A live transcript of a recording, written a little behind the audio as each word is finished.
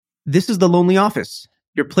This is The Lonely Office,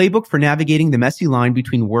 your playbook for navigating the messy line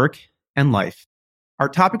between work and life. Our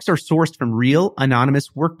topics are sourced from real,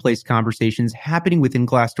 anonymous workplace conversations happening within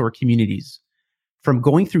Glassdoor communities. From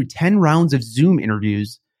going through 10 rounds of Zoom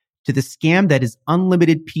interviews to the scam that is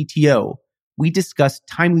unlimited PTO, we discuss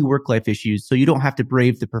timely work-life issues so you don't have to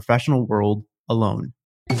brave the professional world alone.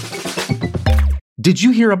 Did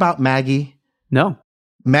you hear about Maggie? No.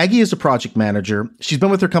 Maggie is a project manager. She's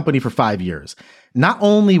been with her company for 5 years. Not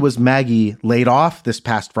only was Maggie laid off this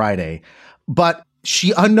past Friday, but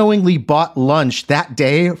she unknowingly bought lunch that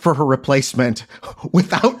day for her replacement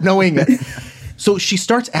without knowing it. So she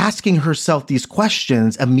starts asking herself these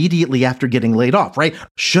questions immediately after getting laid off, right?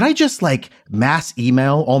 Should I just mass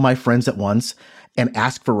email all my friends at once and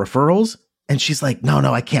ask for referrals? And she's like, no,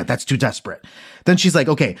 I can't. That's too desperate. Then she's like,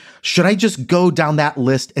 okay, should I just go down that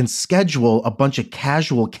list and schedule a bunch of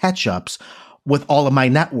casual catch-ups with all of my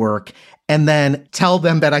network and then tell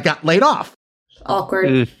them that I got laid off?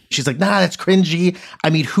 Awkward. She's like, nah, that's cringy. I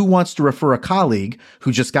mean, who wants to refer a colleague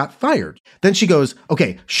who just got fired? Then she goes,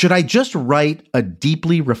 okay, should I just write a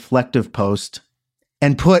deeply reflective post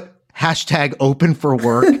and put hashtag open for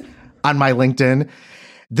work on my LinkedIn?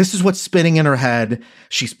 This is what's spinning in her head.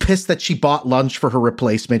 She's pissed that she bought lunch for her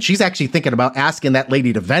replacement. She's actually thinking about asking that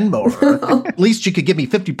lady to Venmo her. At least you could give me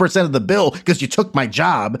 50% of the bill because you took my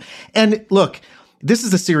job. And look, this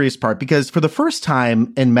is the serious part because for the first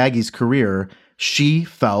time in Maggie's career, she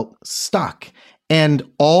felt stuck. And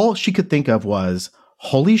all she could think of was,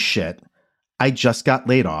 holy shit, I just got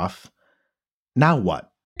laid off. Now what?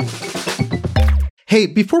 Hey,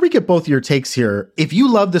 before we get both your takes here, if you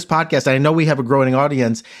love this podcast, I know we have a growing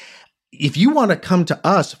audience. If you want to come to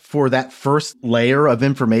us for that first layer of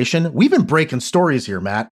information, we've been breaking stories here,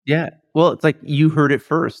 Matt. Yeah. Well, it's like you heard it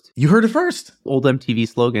first. You heard it first. Old MTV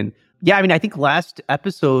slogan. Yeah, I mean, I think last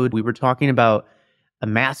episode we were talking about a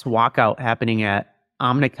mass walkout happening at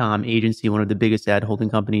Omnicom Agency, one of the biggest ad holding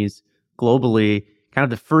companies globally, kind of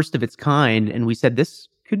the first of its kind. And we said this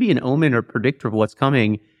could be an omen or predictor of what's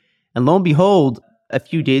coming. And lo and behold, a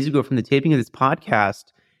few days ago from the taping of this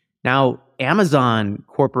podcast, now Amazon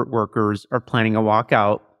corporate workers are planning a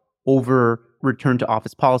walkout over return to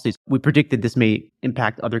office policies. We predicted this may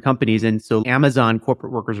impact other companies. And so Amazon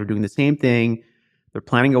corporate workers are doing the same thing. They're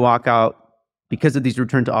planning a walkout because of these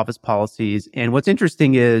return to office policies. And what's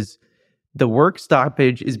interesting is the work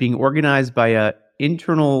stoppage is being organized by an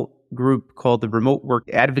internal group called the Remote Work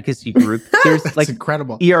Advocacy Group. There's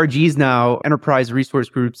incredible. ERGs now, enterprise resource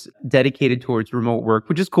groups dedicated towards remote work,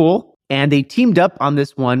 which is cool. And they teamed up on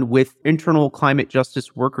this one with Internal Climate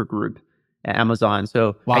Justice Worker Group at Amazon.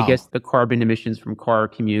 So I guess the carbon emissions from car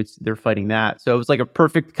commutes, they're fighting that. So it was like a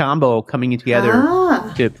perfect combo coming together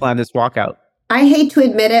to plan this walkout. I hate to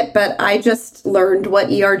admit it, but I just learned what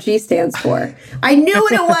ERG stands for. I knew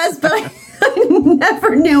what it was, but I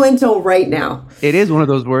never knew until right now. It is one of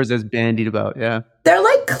those words that's bandied about, yeah. They're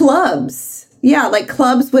like clubs. Yeah, like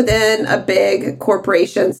clubs within a big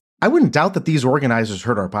corporation. I wouldn't doubt that these organizers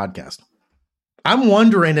heard our podcast. I'm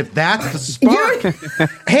wondering if that's the spark.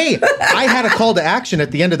 Hey, I had a call to action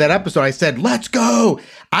at the end of that episode. I said, let's go.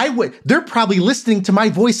 They're probably listening to my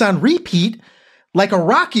voice on repeat like a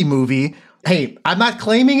Rocky movie. Hey, I'm not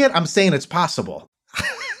claiming it. I'm saying it's possible.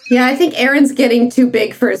 Yeah, I think Aaron's getting too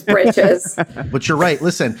big for his britches. But you're right.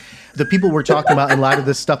 Listen, the people we're talking about, and a lot of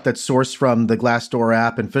this stuff that's sourced from the Glassdoor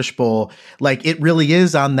app and Fishbowl, it really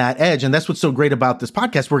is on that edge. And that's what's so great about this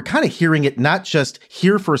podcast. We're kind of hearing it not just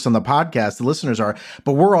here first on the podcast, the listeners are,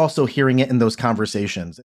 but we're also hearing it in those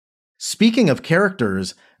conversations. Speaking of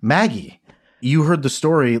characters, Maggie, you heard the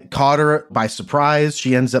story, caught her by surprise.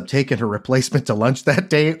 She ends up taking her replacement to lunch that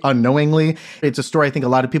day unknowingly. It's a story I think a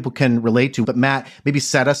lot of people can relate to. But Matt, maybe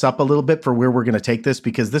set us up a little bit for where we're going to take this,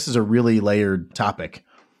 because this is a really layered topic.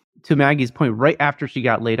 To Maggie's point, right after she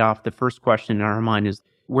got laid off, the first question in our mind is,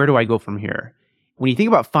 where do I go from here? When you think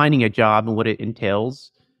about finding a job and what it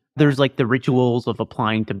entails, there's the rituals of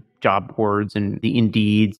applying to job boards and the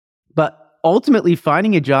Indeeds. But ultimately,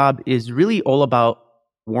 finding a job is really all about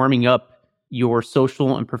warming up your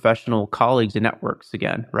social and professional colleagues and networks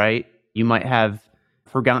again, right? You might have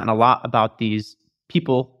forgotten a lot about these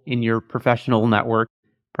people in your professional network,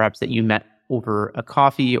 perhaps that you met over a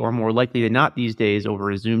coffee, or more likely than not these days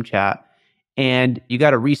over a Zoom chat. And you got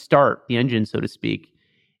to restart the engine, so to speak.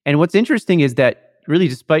 And what's interesting is that really,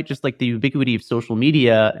 despite just the ubiquity of social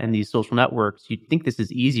media and these social networks, you'd think this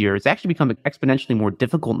is easier. It's actually become exponentially more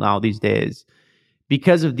difficult now these days,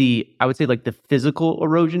 because of I would say the physical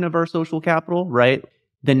erosion of our social capital, right?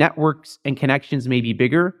 The networks and connections may be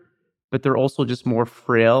bigger, but they're also just more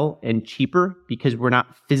frail and cheaper because we're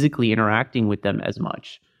not physically interacting with them as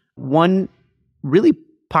much. One really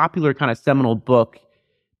popular kind of seminal book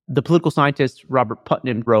the political scientist Robert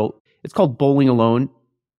Putnam wrote. It's called Bowling Alone.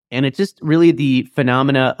 And it's just really the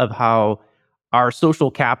phenomena of how our social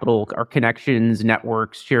capital, our connections,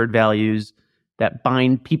 networks, shared values that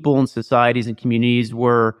bind people and societies and communities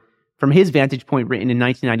were, from his vantage point, written in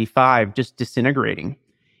 1995, just disintegrating.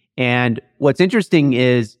 And what's interesting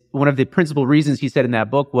is one of the principal reasons he said in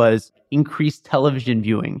that book was increased television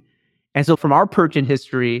viewing. And so from our perch in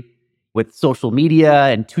history, with social media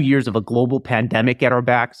and 2 years of a global pandemic at our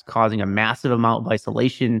backs, causing a massive amount of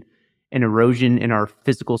isolation and erosion in our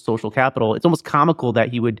physical social capital, it's almost comical that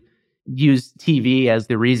he would use TV as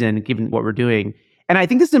the reason, given what we're doing. And I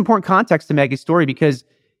think this is important context to Maggie's story because,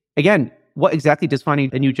 again, what exactly does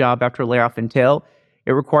finding a new job after a layoff entail?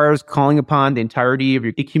 It requires calling upon the entirety of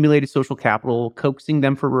your accumulated social capital, coaxing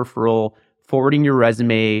them for referral, forwarding your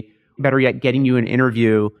resume, better yet, getting you an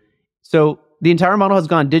interview. So the entire model has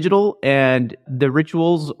gone digital, and the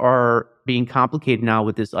rituals are being complicated now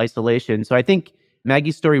with this isolation. So I think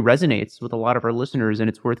Maggie's story resonates with a lot of our listeners, and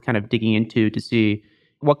it's worth kind of digging into to see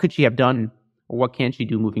what could she have done or what can she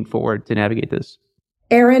do moving forward to navigate this.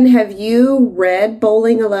 Aaron, have you read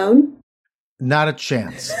Bowling Alone? Not a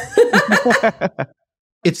chance.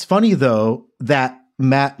 It's funny, though, that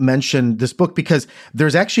Matt mentioned this book because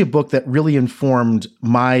there's actually a book that really informed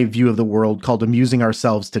my view of the world called Amusing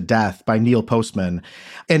Ourselves to Death by Neil Postman.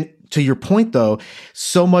 And to your point, though,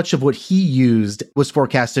 so much of what he used was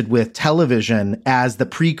forecasted with television as the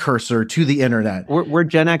precursor to the internet. We're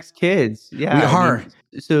Gen X kids. Yeah, we are.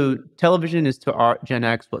 So television is to our Gen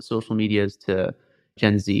X what social media is to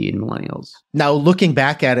Gen Z and millennials. Now, looking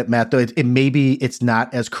back at it, Matt, though, it maybe it's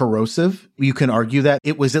not as corrosive. You can argue that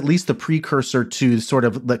it was at least the precursor to sort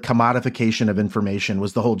of the commodification of information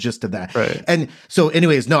was the whole gist of that. Right. And so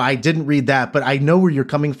anyways, no, I didn't read that, but I know where you're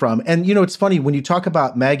coming from. And, you know, it's funny when you talk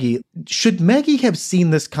about Maggie, should Maggie have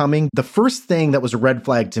seen this coming? The first thing that was a red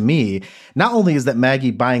flag to me, not only is that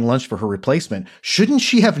Maggie buying lunch for her replacement, shouldn't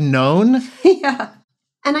she have known? Yeah.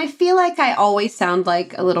 And I feel like I always sound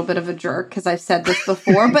like a little bit of a jerk because I've said this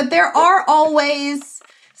before, but there are always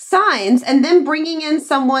signs. And then bringing in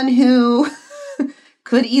someone who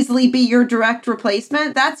could easily be your direct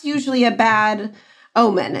replacement, that's usually a bad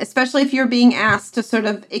omen, especially if you're being asked to sort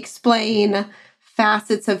of explain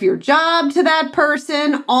facets of your job to that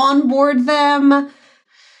person, onboard them.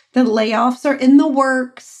 The layoffs are in the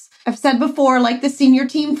works. I've said before, like the senior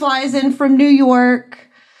team flies in from New York.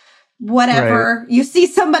 Whatever. Right. You see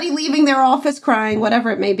somebody leaving their office crying, whatever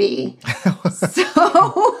it may be.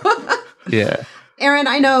 So, yeah. Aaron,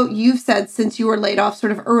 I know you've said since you were laid off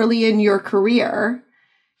sort of early in your career,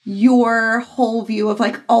 your whole view of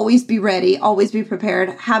like always be ready, always be prepared,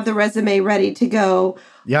 have the resume ready to go,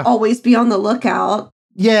 always be on the lookout.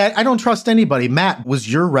 Yeah, I don't trust anybody. Matt,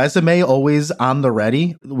 was your resume always on the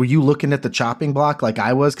ready? Were you looking at the chopping block like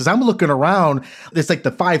I was? Because I'm looking around. It's like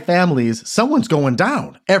the 5 families. Someone's going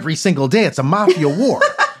down every single day. It's a mafia war.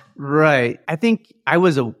 Right. I think I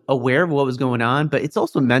was aware of what was going on, but it's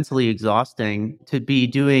also mentally exhausting to be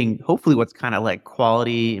doing hopefully what's kind of like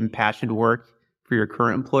quality, impassioned work for your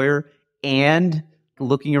current employer and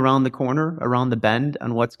looking around the corner, around the bend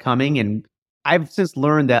on what's coming. And I've since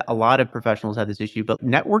learned that a lot of professionals have this issue, but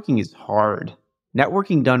networking is hard.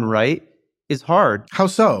 Networking done right is hard. How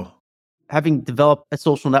so? Having developed a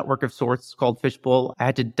social network of sorts called Fishbowl, I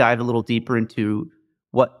had to dive a little deeper into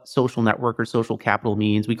what social network or social capital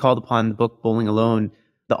means. We called upon the book Bowling Alone.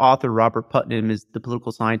 The author, Robert Putnam, is the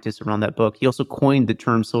political scientist around that book. He also coined the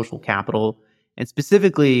term social capital, and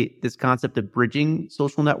specifically this concept of bridging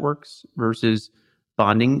social networks versus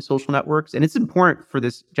bonding social networks. And it's important for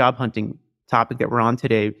this job hunting topic that we're on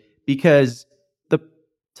today, because the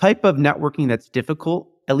type of networking that's difficult,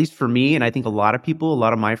 at least for me, and I think a lot of people, a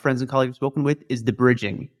lot of my friends and colleagues I've spoken with, is the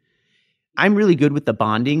bridging. I'm really good with the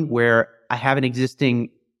bonding where I have an existing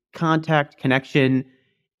contact, connection,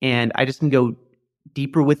 and I just can go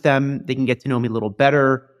deeper with them. They can get to know me a little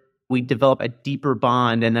better. We develop a deeper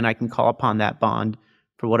bond, and then I can call upon that bond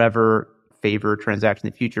for whatever favor transaction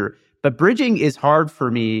in the future. But bridging is hard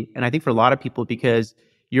for me, and I think for a lot of people, because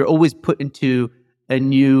you're always put into a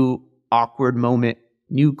new awkward moment,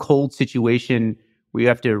 new cold situation where you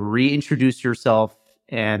have to reintroduce yourself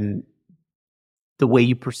and the way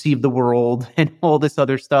you perceive the world and all this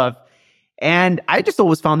other stuff. And I just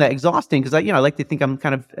always found that exhausting because I like to think I'm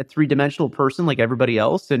kind of a 3-dimensional person like everybody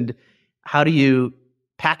else. And how do you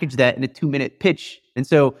package that in a 2-minute pitch? And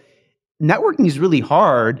so networking is really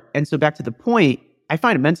hard. And so back to the point, I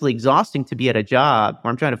find it mentally exhausting to be at a job where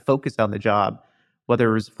I'm trying to focus on the job, whether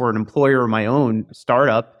it was for an employer or my own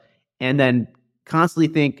startup, and then constantly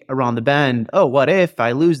think around the bend, oh, what if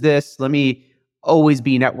I lose this? Let me always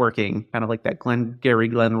be networking, kind of like that Glenn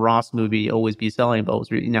Ross movie, Always Be Selling, but always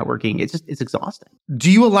be networking. It's exhausting. Do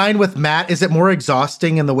you align with Matt? Is it more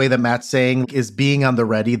exhausting in the way that Matt's saying? Is being on the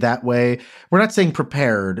ready that way? We're not saying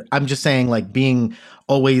prepared. I'm just saying like being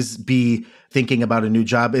always be thinking about a new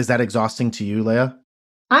job. Is that exhausting to you, Leah?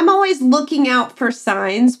 I'm always looking out for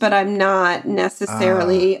signs, but I'm not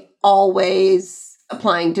necessarily always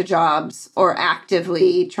applying to jobs or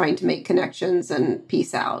actively trying to make connections and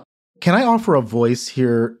peace out. Can I offer a voice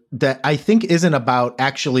here that I think isn't about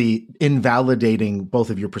actually invalidating both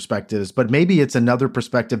of your perspectives, but maybe it's another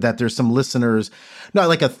perspective that there's some listeners, not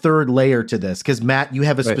like a third layer to this. Because Matt, you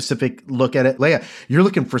have a specific look at it. Leah, you're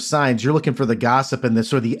looking for signs. You're looking for the gossip and the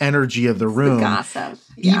sort of the energy of the room. The gossip.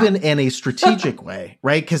 Yeah. Even in a strategic way,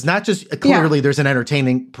 right? Because not just clearly there's an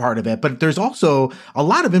entertaining part of it, but there's also a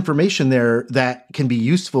lot of information there that can be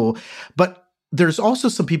useful. But there's also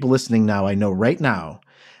some people listening now, I know right now,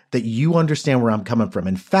 that you understand where I'm coming from.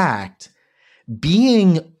 In fact,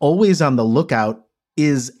 being always on the lookout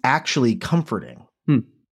is actually comforting.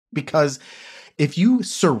 Because if you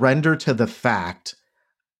surrender to the fact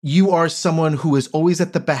you are someone who is always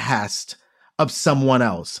at the behest of someone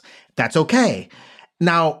else, that's okay.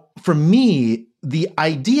 Now, for me, the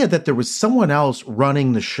idea that there was someone else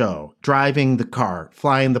running the show, driving the car,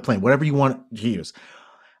 flying the plane, whatever you want to use,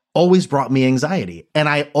 always brought me anxiety. And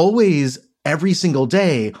I always every single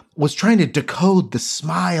day was trying to decode the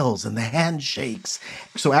smiles and the handshakes.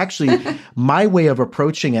 So actually, my way of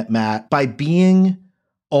approaching it, Matt, by being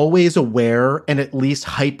always aware and at least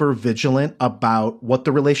hyper vigilant about what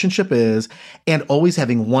the relationship is and always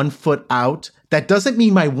having one foot out. That doesn't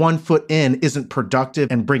mean my 1 foot in isn't productive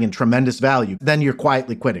and bringing tremendous value. Then you're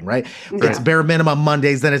quietly quitting, right? It's bare minimum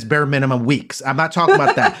Mondays, then it's bare minimum weeks. I'm not talking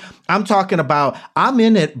about that. I'm talking about I'm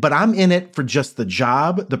in it, but I'm in it for just the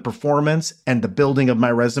job, the performance, and the building of my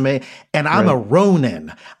resume. And I'm a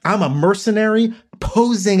Ronin. I'm a mercenary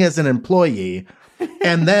posing as an employee.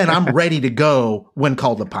 And then I'm ready to go when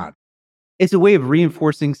called upon. It's a way of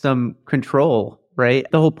reinforcing some control, right?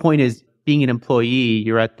 The whole point is being an employee,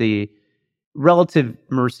 you're at the relative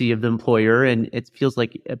mercy of the employer, and it feels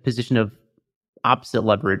like a position of opposite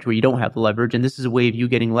leverage where you don't have the leverage, and this is a way of you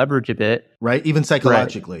getting leverage a bit, right? Even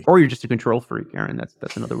psychologically, right. Or you're just a control freak, Aaron.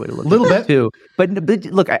 That's another way to look. A little bit too. But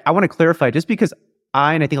look, I want to clarify, just because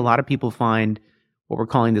I think a lot of people find what we're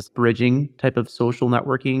calling this bridging type of social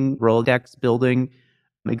networking, Rolodex building,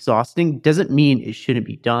 exhausting, doesn't mean it shouldn't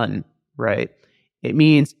be done, right? It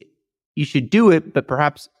means you should do it, but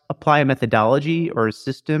perhaps apply a methodology or a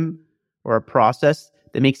system or a process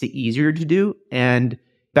that makes it easier to do. And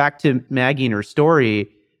back to Maggie and her story,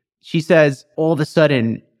 she says, all of a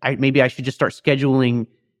sudden, maybe I should just start scheduling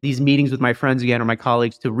these meetings with my friends again or my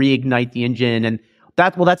colleagues to reignite the engine. And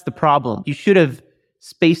that's the problem. You should have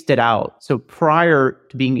spaced it out. So prior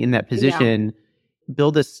to being in that position,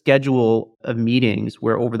 build a schedule of meetings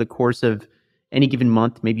where over the course of any given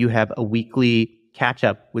month, maybe you have a weekly catch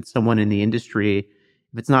up with someone in the industry.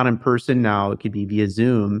 If it's not in person now, it could be via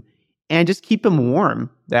Zoom. And just keep them warm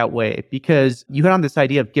that way, because you hit on this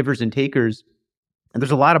idea of givers and takers. And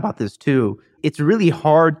there's a lot about this too. It's really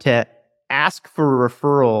hard to ask for a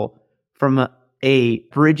referral from a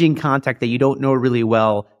bridging contact that you don't know really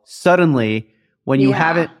well suddenly when you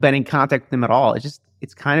haven't been in contact with them at all.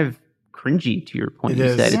 It's kind of cringy, to your point.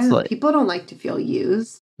 You said. Yeah, it's like, people don't like to feel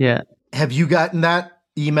used. Yeah. Have you gotten that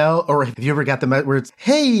email, or have you ever got the where it's,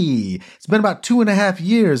 hey, it's been about 2.5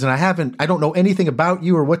 years and I don't know anything about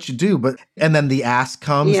you or what you do, and then the ask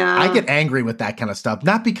comes. I get angry with that kind of stuff,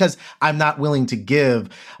 not because I'm not willing to give,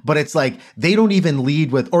 but it's like they don't even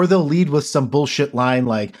lead with, or they'll lead with some bullshit line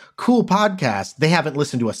like, cool podcast. They haven't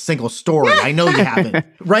listened to a single story. I know you haven't.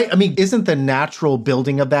 Right? I mean, isn't the natural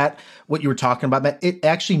building of that what you were talking about, Matt? It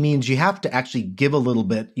actually means you have to actually give a little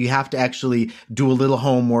bit. You have to actually do a little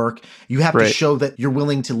homework. You have to show that you're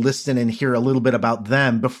willing to listen and hear a little bit about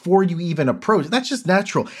them before you even approach. That's just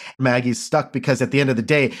natural. Maggie's stuck because at the end of the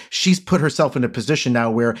day, she's put herself in a position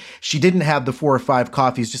now where she didn't have the 4 or 5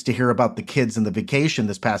 coffees just to hear about the kids and the vacation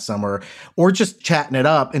this past summer, or just chatting it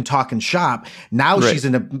up and talking shop. Now she's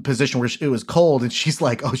in a position where it was cold and she's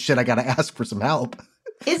like, oh shit, I got to ask for some help.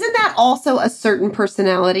 Isn't that also a certain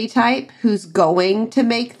personality type who's going to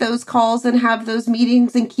make those calls and have those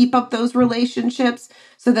meetings and keep up those relationships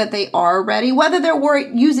so that they are ready, whether they're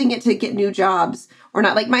using it to get new jobs or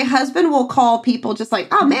not? Like my husband will call people just like,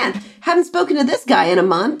 oh man, haven't spoken to this guy in a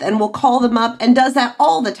month, and will call them up and does that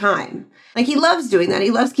all the time. Like he loves doing that.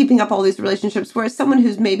 He loves keeping up all these relationships, whereas someone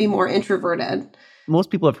who's maybe more introverted.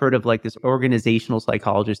 Most people have heard of like this organizational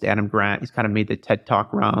psychologist, Adam Grant. He's kind of made the TED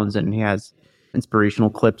Talk rounds, and he has inspirational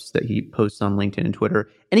clips that he posts on LinkedIn and Twitter.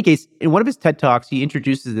 In any case, in one of his TED Talks, he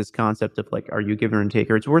introduces this concept of like, are you a giver and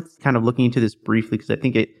taker? It's worth kind of looking into this briefly because I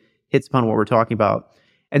think it hits upon what we're talking about.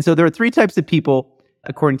 And so there are three types of people,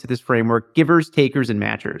 according to this framework: givers, takers, and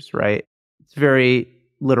matchers, right? It's very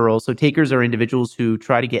literal. So takers are individuals who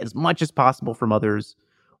try to get as much as possible from others,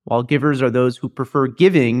 while givers are those who prefer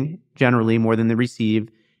giving generally more than they receive.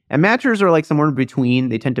 And matchers are like somewhere in between.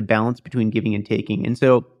 They tend to balance between giving and taking. And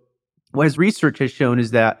so what his research has shown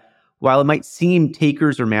is that while it might seem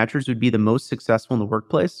takers or matchers would be the most successful in the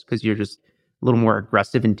workplace because you're just a little more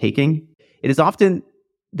aggressive in taking, it is often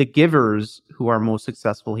the givers who are most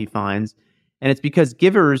successful, he finds. And it's because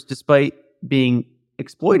givers, despite being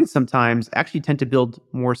exploited sometimes, actually tend to build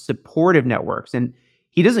more supportive networks. And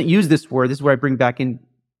he doesn't use this word. This is where I bring back in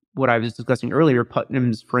what I was discussing earlier,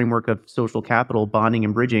 Putnam's framework of social capital, bonding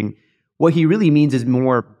and bridging. What he really means is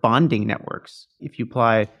more bonding networks, if you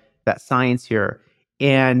apply that science here.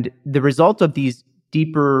 And the result of these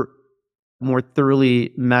deeper, more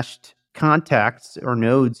thoroughly meshed contacts or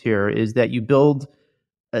nodes here is that you build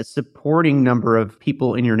a supporting number of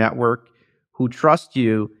people in your network who trust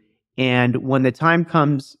you. And when the time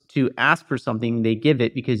comes to ask for something, they give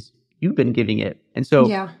it because you've been giving it. And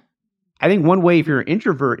so I think one way if you're an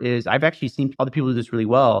introvert is, I've actually seen other people do this really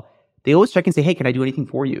well. They always check and say, hey, can I do anything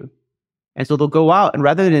for you? And so they'll go out and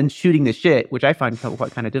rather than shooting the shit, which I find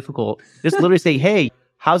quite kind of difficult, just literally say, hey,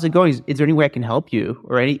 how's it going? Is there any way I can help you?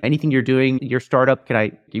 Or anything you're doing, your startup, can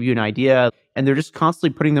I give you an idea? And they're just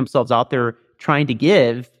constantly putting themselves out there trying to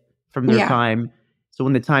give from their time. So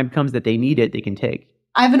when the time comes that they need it, they can take.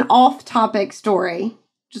 I have an off-topic story,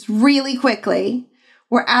 just really quickly.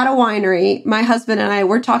 We're at a winery. My husband and I,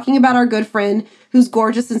 we're talking about our good friend who's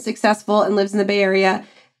gorgeous and successful and lives in the Bay Area.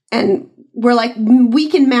 And we're like, we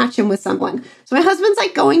can match him with someone. So my husband's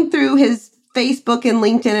like going through his Facebook and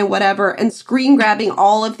LinkedIn and whatever and screen grabbing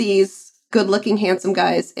all of these good-looking, handsome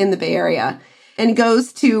guys in the Bay Area and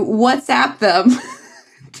goes to WhatsApp them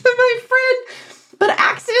to my friend, but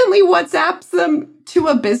accidentally WhatsApps them to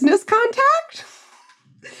a business contact.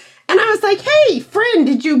 And I was like, hey, friend,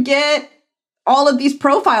 did you get all of these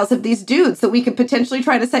profiles of these dudes that we could potentially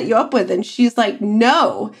try to set you up with? And she's like,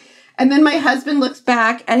 no. And then my husband looks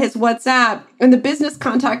back at his WhatsApp and the business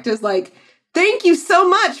contact is like, thank you so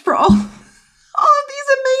much for all of these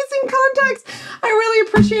amazing contacts. I really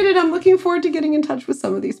appreciate it. I'm looking forward to getting in touch with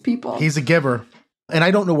some of these people. He's a giver. And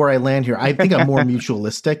I don't know where I land here. I think I'm more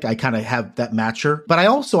mutualistic. I kind of have that matcher. But I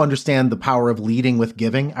also understand the power of leading with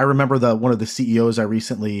giving. I remember one of the CEOs I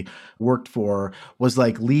recently worked for was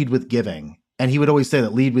like, lead with giving. And he would always say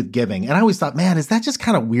that, lead with giving. And I always thought, man, is that just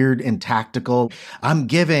kind of weird and tactical? I'm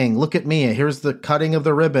giving, look at me, here's the cutting of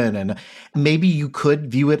the ribbon. And maybe you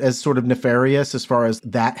could view it as sort of nefarious as far as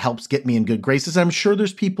that helps get me in good graces. I'm sure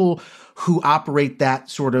there's people who operate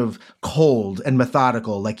that sort of cold and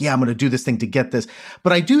methodical, like, yeah, I'm going to do this thing to get this.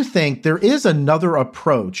 But I do think there is another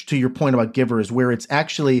approach to your point about givers where it's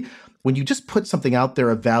actually, when you just put something out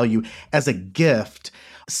there of value as a gift,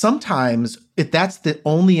 sometimes if that's the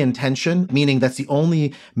only intention, meaning that's the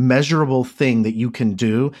only measurable thing that you can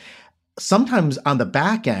do, sometimes on the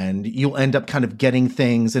back end, you'll end up kind of getting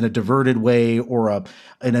things in a diverted way or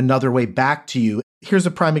in another way back to you. Here's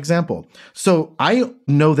a prime example. So I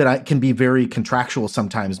know that I can be very contractual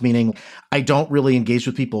sometimes, meaning I don't really engage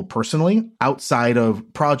with people personally outside of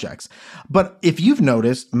projects. But if you've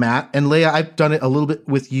noticed, Matt and Leah, I've done it a little bit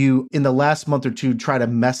with you in the last month or two, try to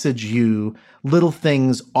message you little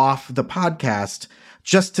things off the podcast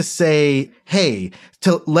just to say, hey,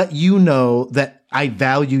 to let you know that I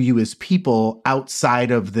value you as people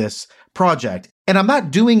outside of this project. And I'm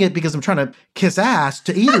not doing it because I'm trying to kiss ass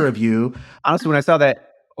to either of you. Honestly, when I saw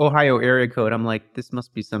that Ohio area code, I'm like, this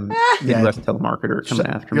must be some Midwest telemarketer coming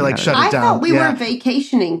after me. You're like, shut it down. I thought we were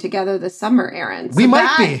vacationing together this summer, Aaron. So we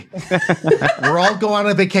might be. We're all going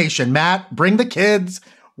on a vacation. Matt, bring the kids.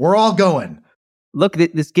 We're all going. Look,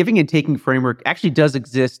 this giving and taking framework actually does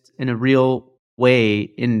exist in a real way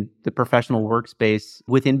in the professional workspace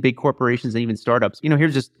within big corporations and even startups.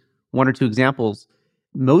 Here's just one or two examples.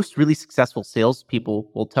 Most really successful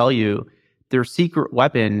salespeople will tell you their secret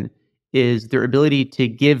weapon is their ability to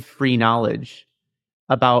give free knowledge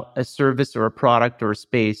about a service or a product or a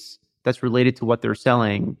space that's related to what they're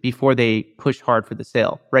selling before they push hard for the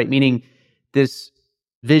sale, right? Meaning this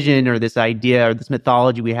vision or this idea or this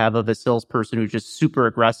mythology we have of a salesperson who's just super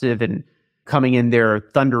aggressive and coming in there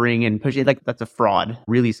thundering and pushing, like that's a fraud.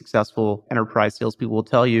 Really successful enterprise salespeople will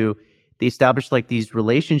tell you they establish like these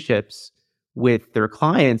relationships with their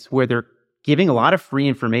clients where they're giving a lot of free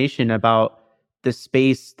information about the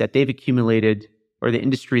space that they've accumulated or the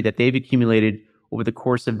industry that they've accumulated over the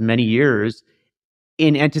course of many years.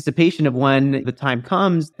 in anticipation of when the time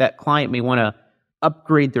comes, that client may want to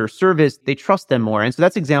upgrade their service, they trust them more. And so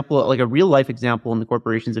that's example, like a real life example in the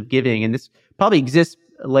corporations of giving. And this probably exists,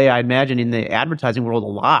 Leah, I imagine, in the advertising world a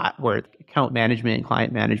lot, where account management and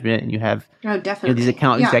client management, and you have these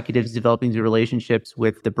account executives developing these relationships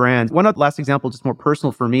with the brands. One last example, just more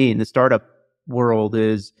personal for me in the startup world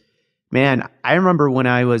is, man, I remember when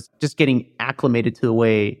I was just getting acclimated to the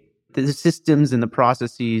way the systems and the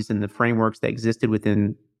processes and the frameworks that existed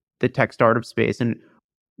within the tech startup space. And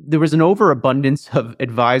there was an overabundance of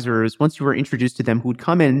advisors, once you were introduced to them, who would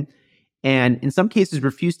come in and in some cases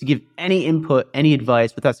refuse to give any input, any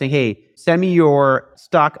advice without saying, hey, send me your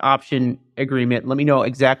stock option agreement. Let me know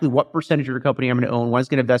exactly what percentage of your company I'm going to own, when it's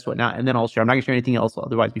going to invest, what not, and then I'll share. I'm not going to share anything else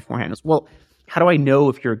otherwise beforehand. Well, how do I know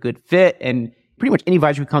if you're a good fit? And pretty much any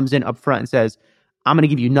advisor who comes in up front and says, I'm going to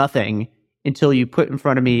give you nothing until you put in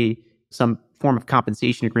front of me some form of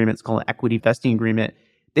compensation agreement, it's called an equity vesting agreement,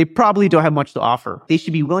 they probably don't have much to offer. They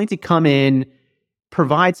should be willing to come in,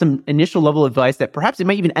 provide some initial level advice that perhaps it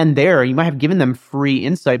might even end there. You might have given them free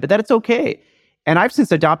insight, but that it's okay. And I've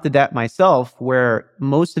since adopted that myself, where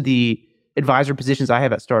most of the advisor positions I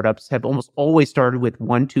have at startups have almost always started with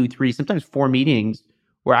 1, 2, 3, sometimes 4 meetings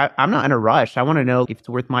where I'm not in a rush. I want to know if it's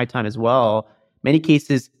worth my time as well. Many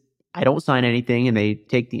cases, I don't sign anything and they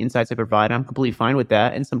take the insights I provide. I'm completely fine with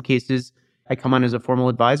that. In some cases, I come on as a formal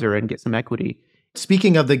advisor and get some equity.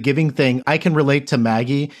 Speaking of the giving thing, I can relate to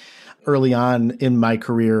Maggie. Early on in my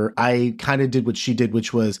career, I kind of did what she did,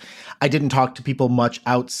 which was I didn't talk to people much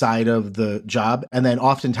outside of the job. And then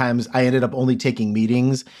oftentimes I ended up only taking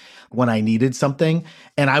meetings when I needed something.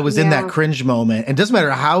 And I was in that cringe moment. And it doesn't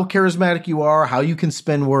matter how charismatic you are, how you can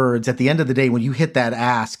spin words, at the end of the day, when you hit that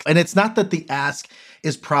ask, and it's not that the ask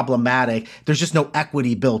is problematic, there's just no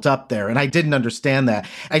equity built up there. And I didn't understand that.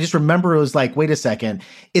 I just remember it was like, wait a second,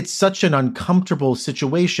 it's such an uncomfortable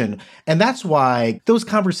situation. And that's why those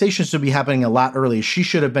conversations should be happening a lot earlier. She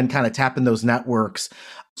should have been kind of tapping those networks.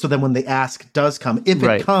 So then when the ask does come, if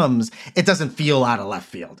it comes, it doesn't feel out of left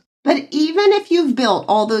field. But even if you've built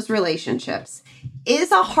all those relationships,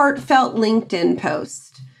 is a heartfelt LinkedIn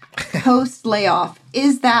post layoff,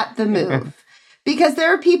 is that the move? Because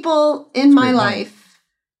there are people in my life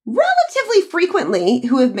relatively frequently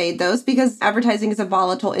who have made those, because advertising is a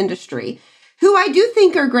volatile industry, who I do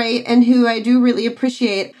think are great and who I do really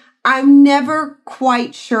appreciate. I'm never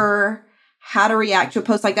quite sure how to react to a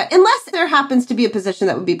post like that, unless there happens to be a position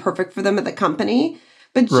that would be perfect for them at the company.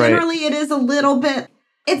 But generally it is a little bit,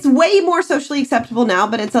 it's way more socially acceptable now,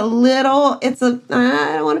 but I don't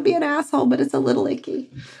want to be an asshole, but it's a little icky.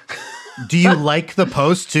 Do you like the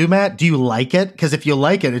post too, Matt? Do you like it? Because if you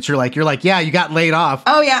like it, you're like, yeah, you got laid off.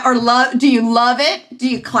 Oh yeah. Or do you love it? Do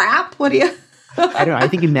you clap? What do you? I don't know. I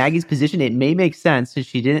think in Maggie's position, it may make sense since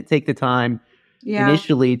she didn't take the time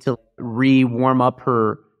initially to warm up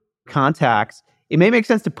her contacts. It may make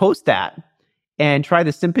sense to post that and try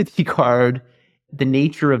the sympathy card. The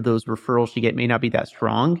nature of those referrals you get may not be that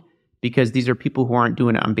strong, because these are people who aren't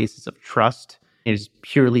doing it on basis of trust. It is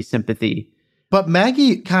purely sympathy. But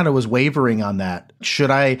Maggie kind of was wavering on that. Should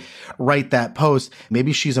I write that post?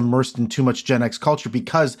 Maybe she's immersed in too much Gen X culture,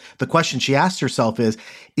 because the question she asked herself is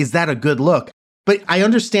that a good look? But I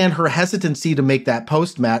understand her hesitancy to make that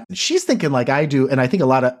post, Matt. She's thinking like I do, and I think a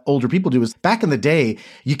lot of older people do, is back in the day,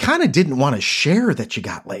 you kind of didn't want to share that you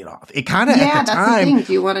got laid off. It kind of, at the time. Yeah, that's the thing.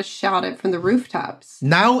 Do you want to shout it from the rooftops?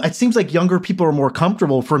 Now, it seems like younger people are more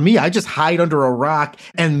comfortable. For me, I just hide under a rock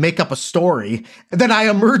and make up a story. And then I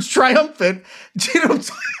emerge triumphant.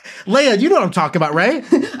 Leah, you know what I'm talking about, right?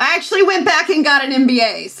 I actually went back and got an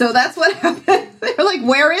MBA. So that's what happened. They were like,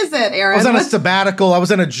 where is it, Aaron? I was on a sabbatical. I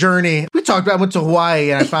was on a journey. We talked about, I went to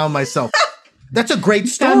Hawaii and I found myself. That's a great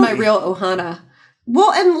story. Found my real Ohana.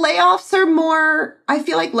 Well, and layoffs are more, I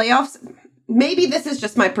feel like layoffs, maybe this is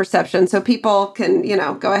just my perception. So people can,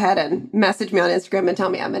 go ahead and message me on Instagram and tell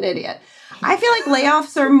me I'm an idiot. I feel like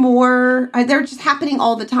layoffs are more, they're just happening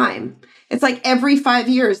all the time. It's like every 5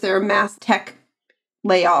 years, there are mass tech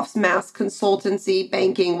layoffs, mass consultancy,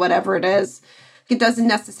 banking, whatever it is. It doesn't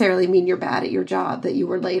necessarily mean you're bad at your job, that you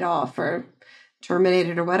were laid off or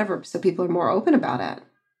terminated or whatever. So people are more open about it.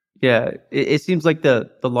 Yeah, it seems like the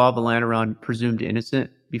law of the land around presumed innocent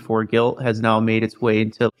before guilt has now made its way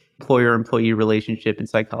into employer-employee relationship in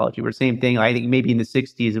psychology. Where same thing, I think maybe in the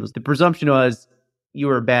 60s, it was the presumption was you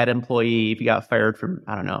were a bad employee if you got fired from,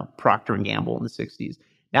 I don't know, Procter & Gamble in the 60s.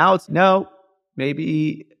 Now it's no,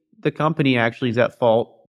 maybe the company actually is at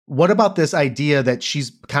fault. What about this idea that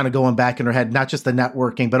she's kind of going back in her head, not just the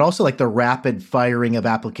networking, but also like the rapid firing of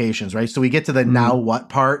applications, right? So we get to the now what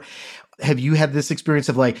part. Have you had this experience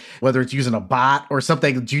of like, whether it's using a bot or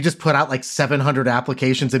something, do you just put out like 700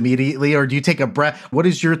 applications immediately, or do you take a breath? What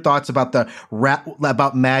is your thoughts about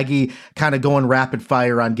about Maggie kind of going rapid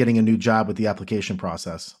fire on getting a new job with the application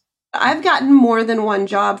process? I've gotten more than one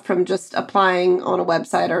job from just applying on a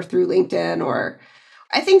website or through LinkedIn, or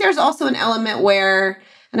I think there's also an element where,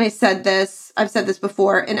 and I've said this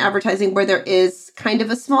before in advertising, where there is kind of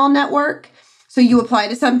a small network. So you apply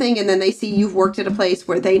to something and then they see you've worked at a place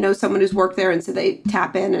where they know someone who's worked there. And so they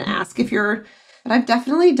tap in and ask if you're, but I've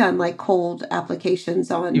definitely done like cold applications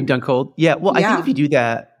on. You've done cold? Yeah. Well, I think if you do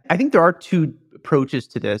that, I think there are two approaches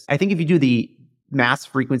to this. I think if you do the mass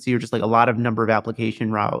frequency or just like a lot of number of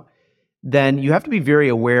application route, then you have to be very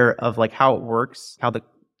aware of like how it works, how the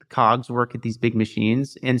cogs work at these big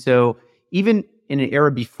machines. And so even in an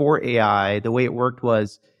era before AI, the way it worked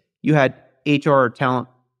was you had HR or talent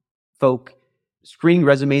folk screening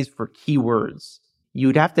resumes for keywords.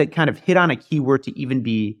 You'd have to kind of hit on a keyword to even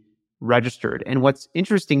be registered. And what's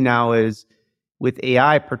interesting now is with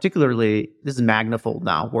AI particularly, this is Magnafold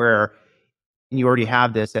now, where you already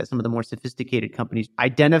have this at some of the more sophisticated companies,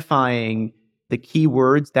 identifying the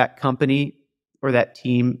keywords that company or that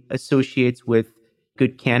team associates with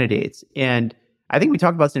good candidates. And I think we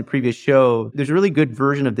talked about this in a previous show. There's a really good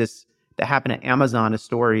version of this that happened at Amazon, a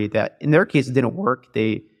story that in their case, it didn't work.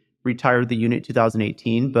 They retired the unit in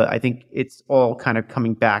 2018, but I think it's all kind of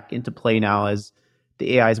coming back into play now as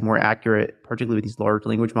the AI is more accurate, particularly with these large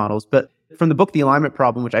language models. But from the book, The Alignment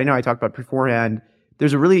Problem, which I know I talked about beforehand,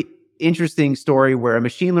 there's a really interesting story where a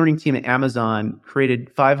machine learning team at Amazon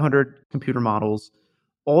created 500 computer models,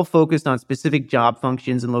 all focused on specific job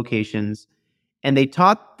functions and locations. And they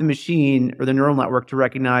taught the machine or the neural network to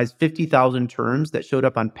recognize 50,000 terms that showed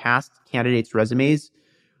up on past candidates' resumes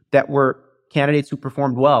that were candidates who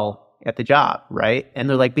performed well at the job, right? And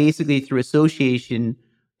they're like, basically through association,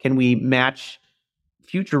 can we match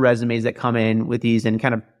future resumes that come in with these and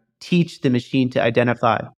kind of teach the machine to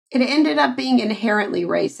identify? It ended up being inherently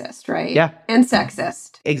racist, right? Yeah. And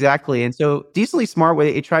sexist. Exactly. And so decently smart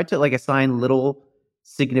way, it tried to like assign little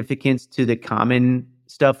significance to the common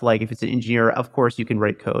stuff. Like if it's an engineer, of course you can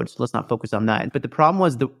write code. So let's not focus on that. But the problem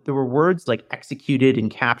was there were words like executed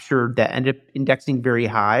and captured that ended up indexing very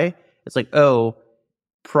high. It's like, oh,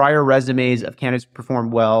 prior resumes of candidates who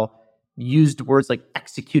performed well used words like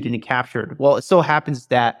executed and captured. Well, it so happens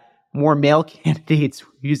that more male candidates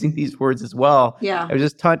were using these words as well. Yeah. There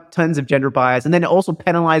was just tons of gender bias. And then it also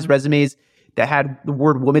penalized resumes that had the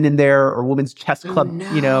word woman in there or women's chess club,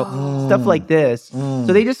 stuff like this. So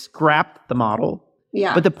they just scrapped the model.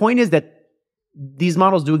 Yeah. But the point is that these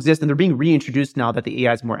models do exist and they're being reintroduced now that the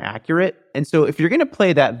AI is more accurate. And so if you're going to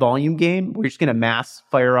play that volume game where you're just going to mass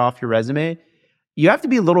fire off your resume, you have to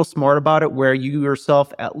be a little smart about it where you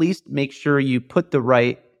yourself at least make sure you put the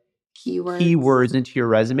right keywords into your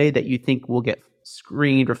resume that you think will get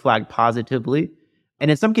screened or flagged positively. And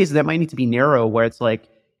in some cases, that might need to be narrow where it's like,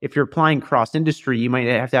 if you're applying cross-industry, you might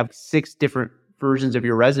have to have 6 different versions of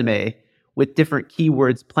your resume with different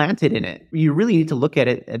keywords planted in it. You really need to look at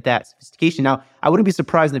it at that sophistication. Now, I wouldn't be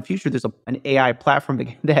surprised in the future there's an AI platform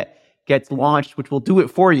that gets launched, which will do it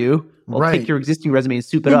for you. Will take your existing resume and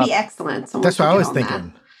soup it up. It'd be excellent. That's what I was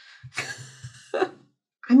thinking.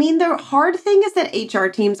 I mean, the hard thing is that HR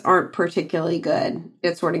teams aren't particularly good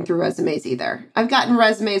at sorting through resumes either. I've gotten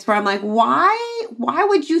resumes where I'm like, why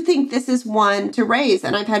would you think this is one to raise?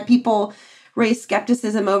 And I've had people raise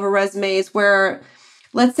skepticism over resumes where,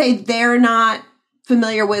 let's say they're not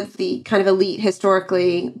familiar with the kind of elite,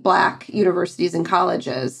 historically Black universities and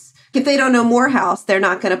colleges. If they don't know Morehouse, they're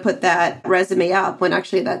not going to put that resume up when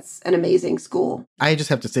actually that's an amazing school. I just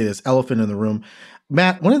have to say this, elephant in the room.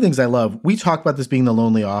 Matt, one of the things I love, we talk about this being the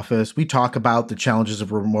lonely office. We talk about the challenges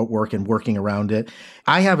of remote work and working around it.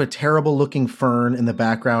 I have a terrible looking fern in the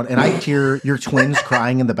background and I hear your twins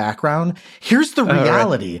crying in the background. Here's the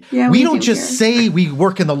reality. Right. Yeah, we don't just say we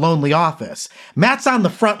work in the lonely office. Matt's on the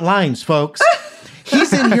front lines, folks.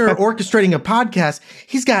 He's in here orchestrating a podcast.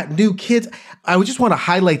 He's got new kids. I would just want to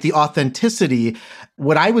highlight the authenticity.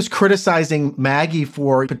 What I was criticizing Maggie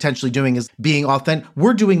for potentially doing is being authentic.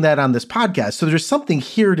 We're doing that on this podcast. So there's something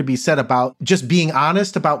here to be said about just being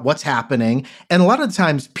honest about what's happening. And a lot of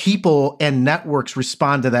times people and networks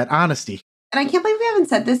respond to that honesty. And I can't believe we haven't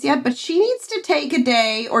said this yet, but she needs to take a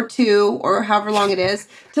day or two or however long it is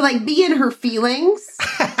to like be in her feelings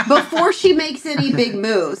before she makes any big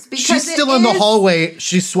moves. Because she's still in the hallway.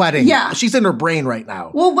 She's sweating. Yeah. She's in her brain right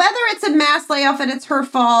now. Well, whether it's a mass layoff and it's her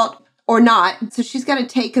fault or not, so she's got to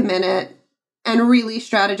take a minute and really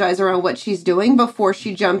strategize around what she's doing before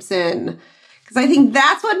she jumps in. Because I think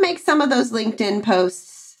that's what makes some of those LinkedIn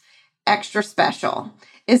posts extra special.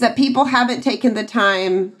 is that people haven't taken the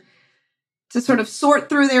time to sort of sort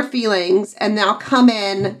through their feelings and now come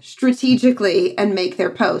in strategically and make their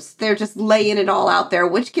posts. They're just laying it all out there,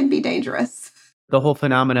 which can be dangerous. The whole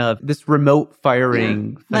phenomena of this remote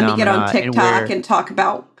firing Let me get on TikTok and talk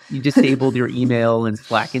about... You disabled your email and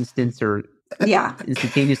Slack instance or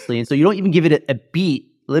instantaneously. And so you don't even give it a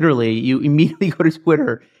beat. Literally, you immediately go to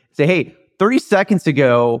Twitter and say, hey, 30 seconds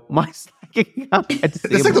ago, my Slack account got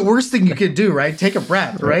disabled. It's like the worst thing you could do, right? Take a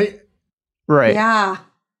breath, right? Right. Yeah.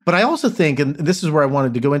 But I also think, and this is where I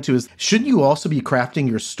wanted to go into, is shouldn't you also be crafting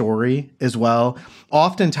your story as well?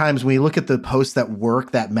 Oftentimes when you look at the posts that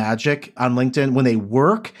work, that magic on LinkedIn, when they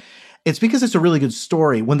work, it's because it's a really good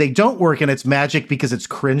story. When they don't work and it's magic because it's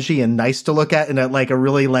cringy and nice to look at and like a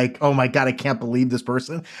really like, oh my God, I can't believe this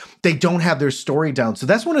person. They don't have their story down. So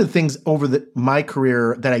that's one of the things over my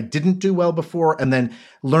career that I didn't do well before and then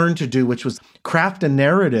learned to do, which was craft a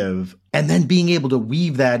narrative and then being able to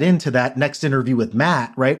weave that into that next interview with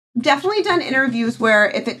Matt, right? Definitely done interviews where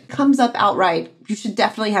if it comes up outright, you should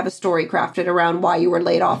definitely have a story crafted around why you were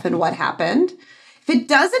laid off and what happened. If it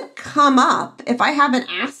doesn't come up, if I haven't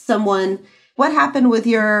asked someone what happened with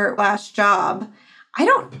your last job, I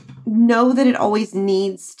don't know that it always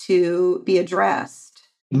needs to be addressed.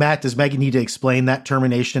 Matt, does Maggie need to explain that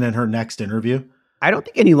termination in her next interview? I don't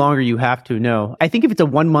think any longer you have to, no. I think if it's a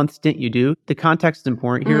 1 month stint you do, the context is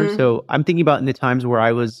important here. So I'm thinking about in the times where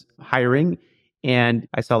I was hiring and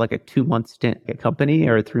I saw like a 2 month stint at a company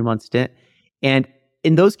or a 3 month stint. And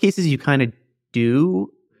in those cases, you kind of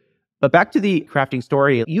do. But back to the crafting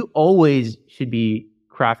story, you always should be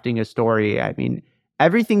crafting a story. I mean,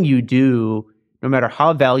 everything you do, no matter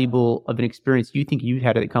how valuable of an experience you think you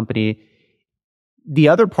had at the company, the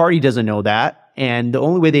other party doesn't know that. And the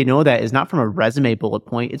only way they know that is not from a resume bullet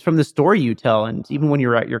point. It's from the story you tell. And even when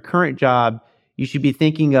you're at your current job, you should be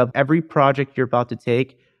thinking of every project you're about to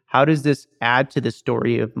take. How does this add to the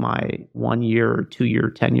story of my 1 year or 2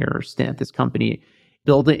 year, 10-year stint at this company?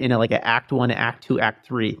 Build it in like an act 1, act 2, act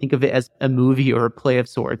 3. Think of it as a movie or a play of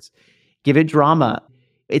sorts. Give it drama.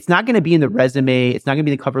 It's not going to be in the resume. It's not going to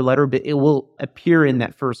be in the cover letter, but it will appear in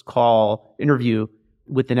that first call interview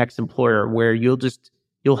with the next employer where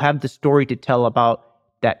you'll have the story to tell about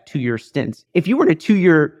that 2 year stint. If you were in a 2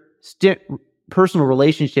 year stint, personal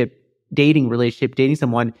relationship, dating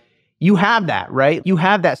someone, you have that, right? You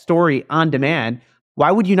have that story on demand. Why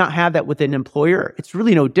would you not have that with an employer? It's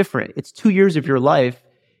really no different. It's 2 years of your life.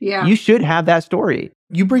 Yeah. You should have that story.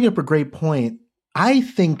 You bring up a great point. I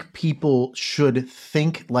think people should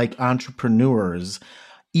think like entrepreneurs,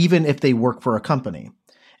 even if they work for a company.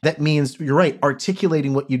 That means, you're right,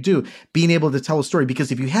 articulating what you do, being able to tell a story.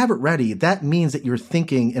 Because if you have it ready, that means that you're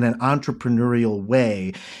thinking in an entrepreneurial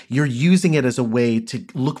way. You're using it as a way to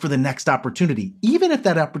look for the next opportunity, even if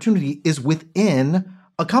that opportunity is within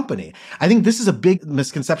a company. I think this is a big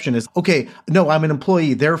misconception is, okay, no, I'm an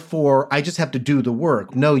employee, therefore I just have to do the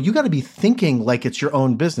work. No, you got to be thinking like it's your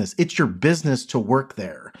own business. It's your business to work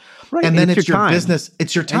there. Right. And then it's your business.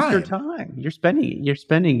 It's your time. It's your time. You're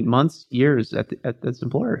spending months, years at this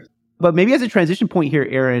employer. But maybe as a transition point here,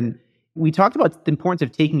 Aaron, we talked about the importance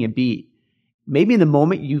of taking a beat. Maybe in the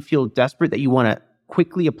moment you feel desperate that you want to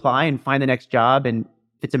quickly apply and find the next job. And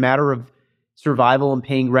if it's a matter of survival and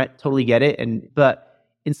paying rent, totally get it. But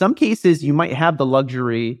in some cases, you might have the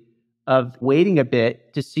luxury of waiting a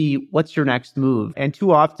bit to see what's your next move. And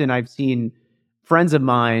too often I've seen friends of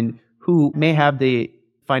mine who may have the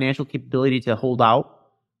financial capability to hold out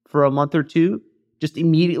for a month or two, just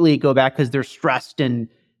immediately go back because they're stressed and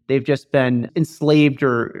they've just been enslaved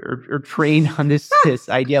or trained on this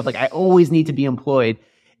idea of like, I always need to be employed.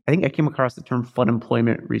 I think I came across the term fun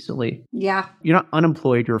employment recently. Yeah. You're not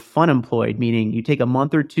unemployed, you're fun employed, meaning you take a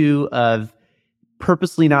month or two of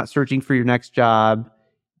purposely not searching for your next job,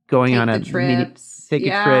 going on a trip,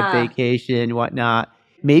 vacation, whatnot.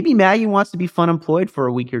 Maybe Maggie wants to be fun employed for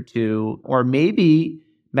a week or two, or maybe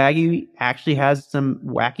Maggie actually has some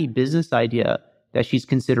wacky business idea that she's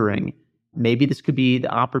considering. Maybe this could be the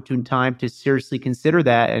opportune time to seriously consider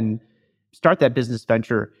that and start that business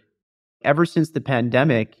venture. Ever since the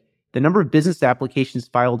pandemic, the number of business applications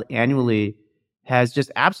filed annually has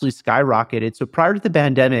just absolutely skyrocketed. So prior to the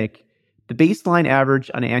pandemic, the baseline average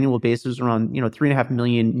on an annual basis was around 3.5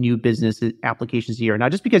 million new business applications a year. Now,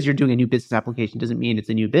 just because you're doing a new business application doesn't mean it's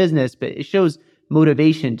a new business, but it shows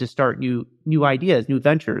motivation to start new ideas, new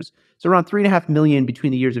ventures. So around 3.5 million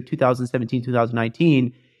between the years of 2017,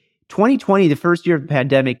 2019. 2020, the first year of the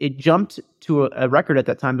pandemic, it jumped to a record at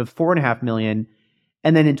that time of 4.5 million.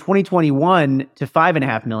 And then in 2021 to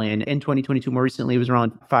 5.5 million. In 2022, more recently, it was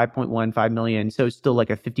around 5.15 million. So still like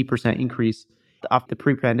a 50% increase off the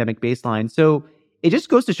pre-pandemic baseline. So it just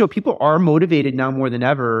goes to show people are motivated now more than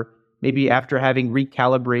ever, maybe after having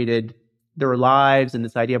recalibrated their lives and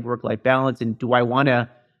this idea of work-life balance. And do I want to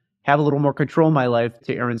have a little more control in my life,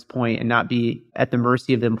 to Erin's point, and not be at the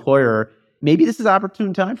mercy of the employer? Maybe this is an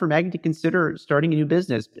opportune time for Maggie to consider starting a new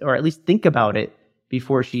business, or at least think about it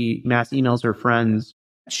before she mass emails her friends.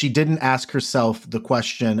 She didn't ask herself the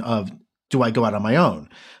question of, do I go out on my own?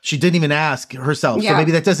 She didn't even ask herself. So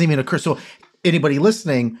maybe that doesn't even occur. So anybody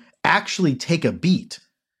listening, actually take a beat.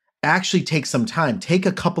 Actually take some time. Take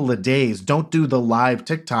a couple of days. Don't do the live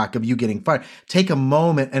TikTok of you getting fired. Take a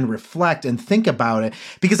moment and reflect and think about it.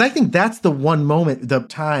 Because I think that's the one moment, the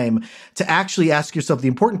time to actually ask yourself the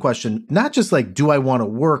important question, not just like, do I want to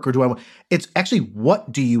work or do I want, it's actually,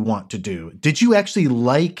 what do you want to do? Did you actually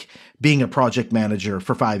like being a project manager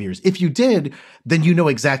for 5 years? If you did, then you know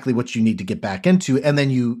exactly what you need to get back into, and then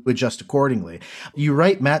you adjust accordingly. You're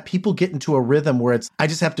right, Matt. People get into a rhythm where it's, I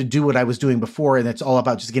just have to do what I was doing before, and it's all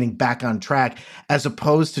about just getting back on track, as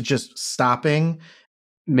opposed to just stopping.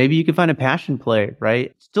 Maybe you can find a passion play,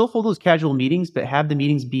 right? Still hold those casual meetings, but have the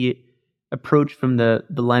meetings be approached from the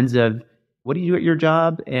lens of, what do you do at your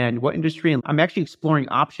job and what industry? And I'm actually exploring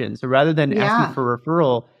options. So rather than asking for a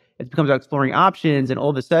referral, it becomes about exploring options. And all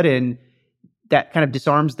of a sudden, that kind of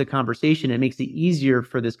disarms the conversation. It makes it easier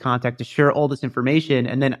for this contact to share all this information.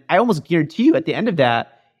 And then I almost guarantee you at the end of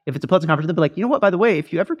that, if it's a pleasant conversation, they'll be like, you know what, by the way,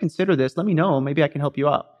 if you ever consider this, let me know. Maybe I can help you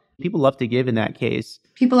out. People love to give in that case.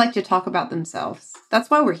 People like to talk about themselves. That's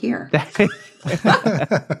why we're here.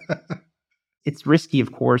 It's risky,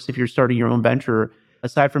 of course, if you're starting your own venture.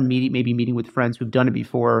 Aside from maybe meeting with friends who've done it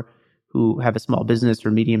before, who have a small business or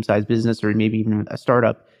medium-sized business or maybe even a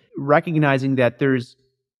startup, recognizing that there's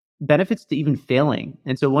benefits to even failing.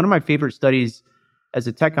 And so one of my favorite studies as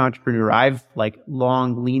a tech entrepreneur, I've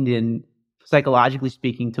long leaned in, psychologically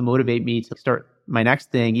speaking, to motivate me to start my next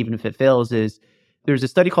thing, even if it fails, is there's a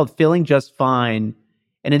study called Failing Just Fine.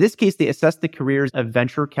 And in this case, they assessed the careers of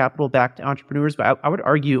venture capital-backed entrepreneurs. But I would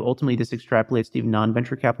argue ultimately this extrapolates to even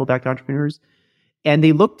non-venture capital-backed entrepreneurs. And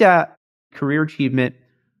they looked at career achievement,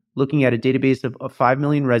 looking at a database of 5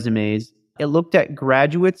 million resumes. It looked at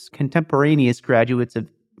graduates, contemporaneous graduates of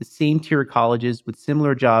the same tier colleges with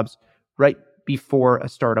similar jobs right before a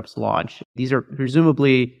startup's launch. These are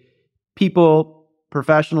presumably people,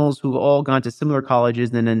 professionals who've all gone to similar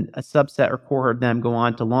colleges, and then a subset or cohort of them go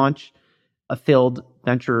on to launch a failed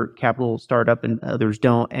venture capital startup and others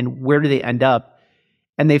don't. And where do they end up?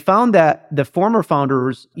 And they found that the former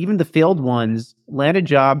founders, even the failed ones, landed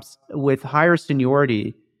jobs with higher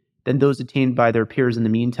seniority than those attained by their peers in the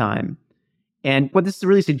meantime. And what this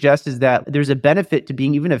really suggests is that there's a benefit to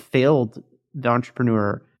being even a failed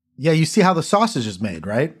entrepreneur. Yeah, you see how the sausage is made,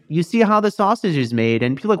 right? You see how the sausage is made.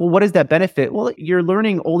 And people are like, well, what is that benefit? Well, you're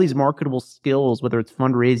learning all these marketable skills, whether it's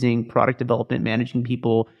fundraising, product development, managing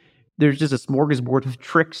people. There's just a smorgasbord of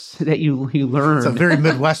tricks that you learn. It's a very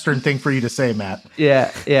Midwestern thing for you to say, Matt.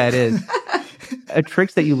 Yeah, it is.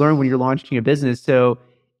 Tricks that you learn when you're launching a business. So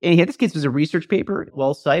in this case, it was a research paper,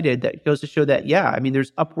 well cited, that goes to show that,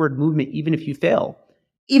 there's upward movement even if you fail.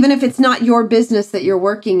 Even if it's not your business that you're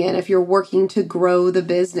working in, if you're working to grow the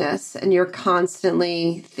business and you're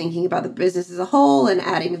constantly thinking about the business as a whole and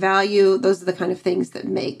adding value, those are the kind of things that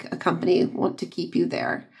make a company want to keep you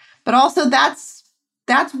there. But also that's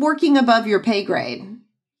working above your pay grade.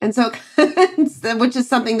 And so, which is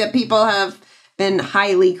something that people have been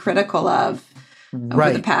highly critical of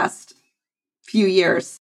over the past few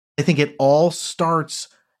years. I think it all starts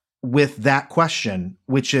with that question,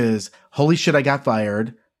 which is, holy shit, I got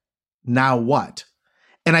fired. Now what?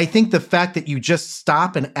 And I think the fact that you just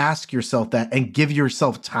stop and ask yourself that and give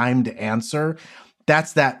yourself time to answer,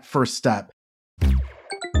 that's that first step.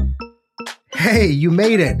 Hey, you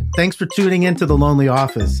made it. Thanks for tuning in to The Lonely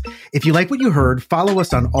Office. If you like what you heard, follow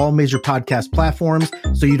us on all major podcast platforms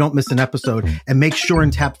so you don't miss an episode, and make sure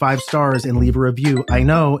and tap 5 stars and leave a review. I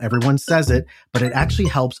know everyone says it, but it actually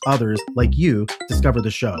helps others like you discover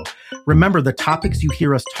the show. Remember, the topics you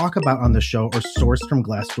hear us talk about on the show are sourced from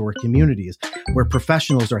Glassdoor communities, where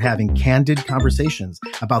professionals are having candid conversations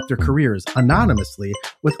about their careers anonymously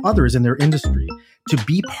with others in their industry. To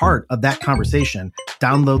be part of that conversation,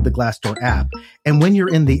 download the Glassdoor app. And when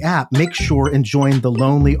you're in the app, make sure and join the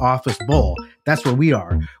Lonely Office Bowl. That's where we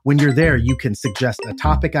are. When you're there, you can suggest a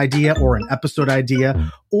topic idea or an episode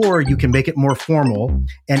idea, or you can make it more formal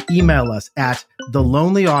and email us at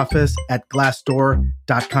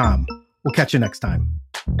thelonelyoffice@glassdoor.com. We'll catch you next time.